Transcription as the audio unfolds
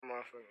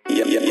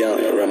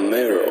Young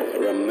Romero.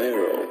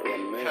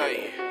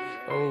 Hey.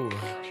 Oooh.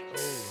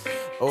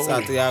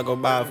 Santiago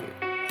Bible.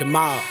 The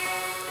mob.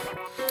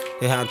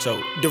 Hey,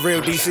 Hancho. The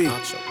real DC.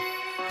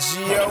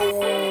 Gio.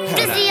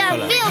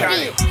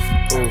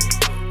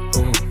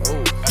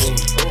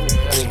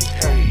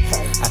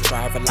 I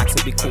try to relax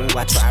and be cool.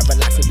 I try to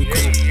relax and be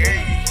cool.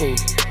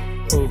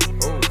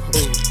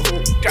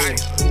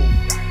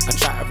 I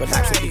try to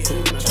relax and be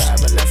cool. I try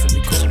to relax and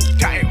be cool.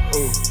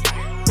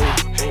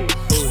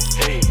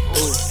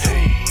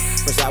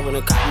 First I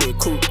wanna cop me a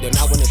coupe, then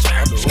I wanna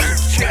try to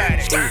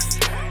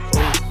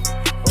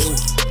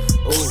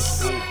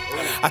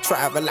I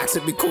try to relax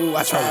and be cool.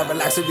 I try to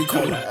relax and be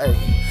cool.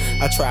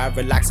 I try to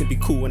relax and be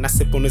cool, and I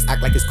sip on this,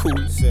 act like it's cool.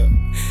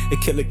 The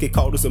killer get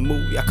called as a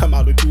movie. I come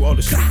out and do all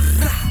the shit.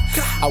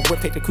 I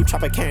whip it the coupe,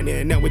 chop a candy,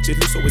 and now it just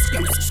looks so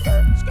exclusive.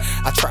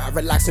 I try to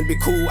relax and be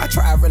cool. I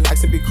try to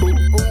relax and be cool.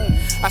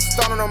 I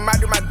started on my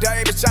do my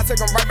day, bitch. I take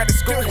them right back to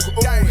school.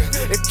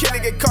 If killer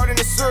get caught in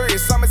the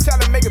serious, I'ma tell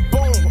him make it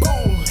boom.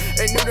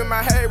 They knew that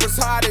my head was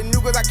hard, they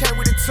knew cause I came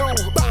with it too.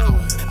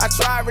 I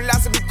try to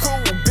relax and be cool,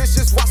 bitch,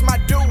 just watch my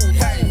dude.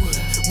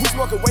 We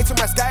smoking way too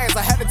much gas,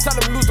 I had to tell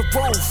them lose the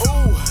proof.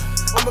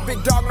 I'm a big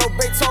dog, no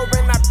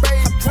Beethoven, I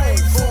bathe proof.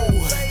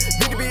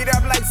 Need to beat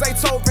up like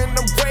Zaytoven,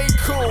 I'm way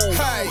cool.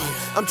 Hey,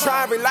 I'm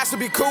trying to relax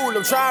and be cool,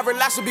 I'm trying to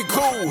relax and be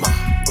cool.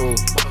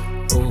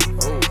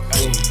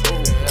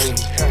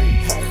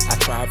 I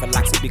try to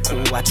relax and be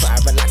cool, I try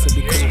to relax and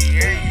be cool.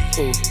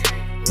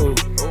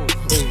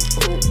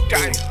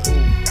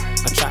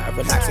 I try to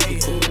relax and be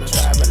cool, I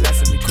try to relax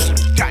and be cool.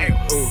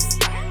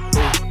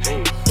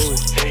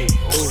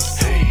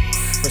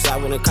 First I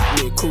wanna cop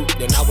me a coupe,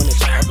 then I wanna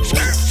try to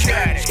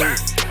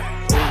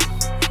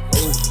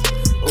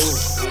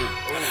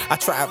I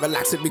try to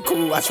relax and be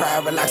cool, I try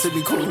to relax and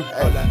be cool.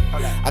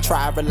 I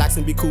try to relax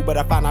and be cool, but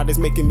I found out it's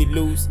making me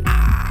lose.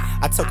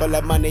 I took all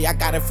that money, I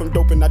got it from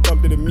dope and I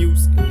dumped it in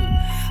music.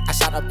 I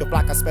shot up the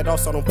block, I sped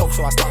also on folks,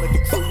 so I started to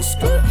cruise.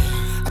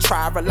 I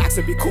try to relax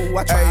and be cool,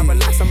 I try to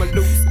relax, I'ma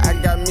lose. I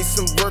got me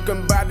some work,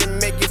 I'm about to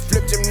make it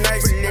flip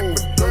gymnasium.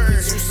 Go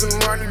get you some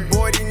money,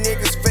 boy, these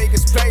niggas fake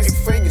as place.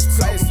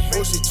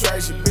 Bullshit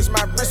trashy, bitch,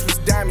 my wrist was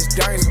diamonds.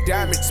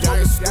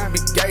 Smoking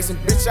stupid gas, and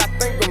bitch, I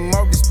think the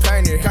mug is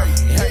painted.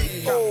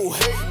 Hey, ooh,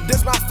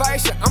 this my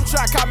fashion, I'm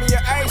trying to call me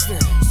an Asian.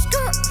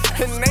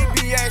 And they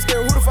be asking,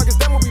 who the fuck is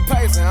them who be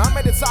pacing? I'm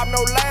at the top,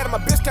 no ladder, my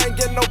bitch can't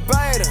get no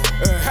better.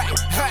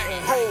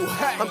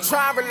 I'm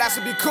trying to relax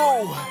and be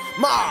cool,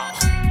 ma.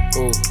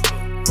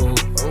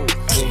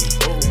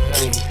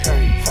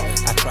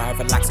 I try to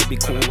relax and be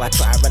cool, I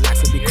try to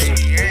relax and be cool.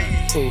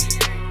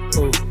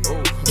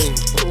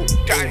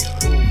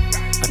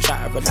 I try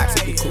to relax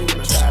and be cool,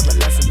 I try to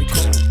relax and be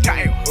cool.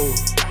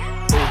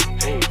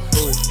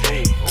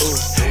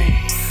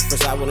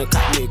 First I wanna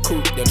cop me a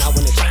coupe, then I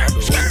wanna try to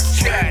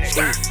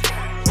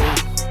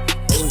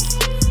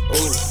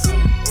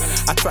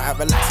I try to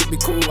relax and be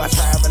cool, I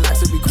try to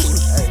relax and be cool.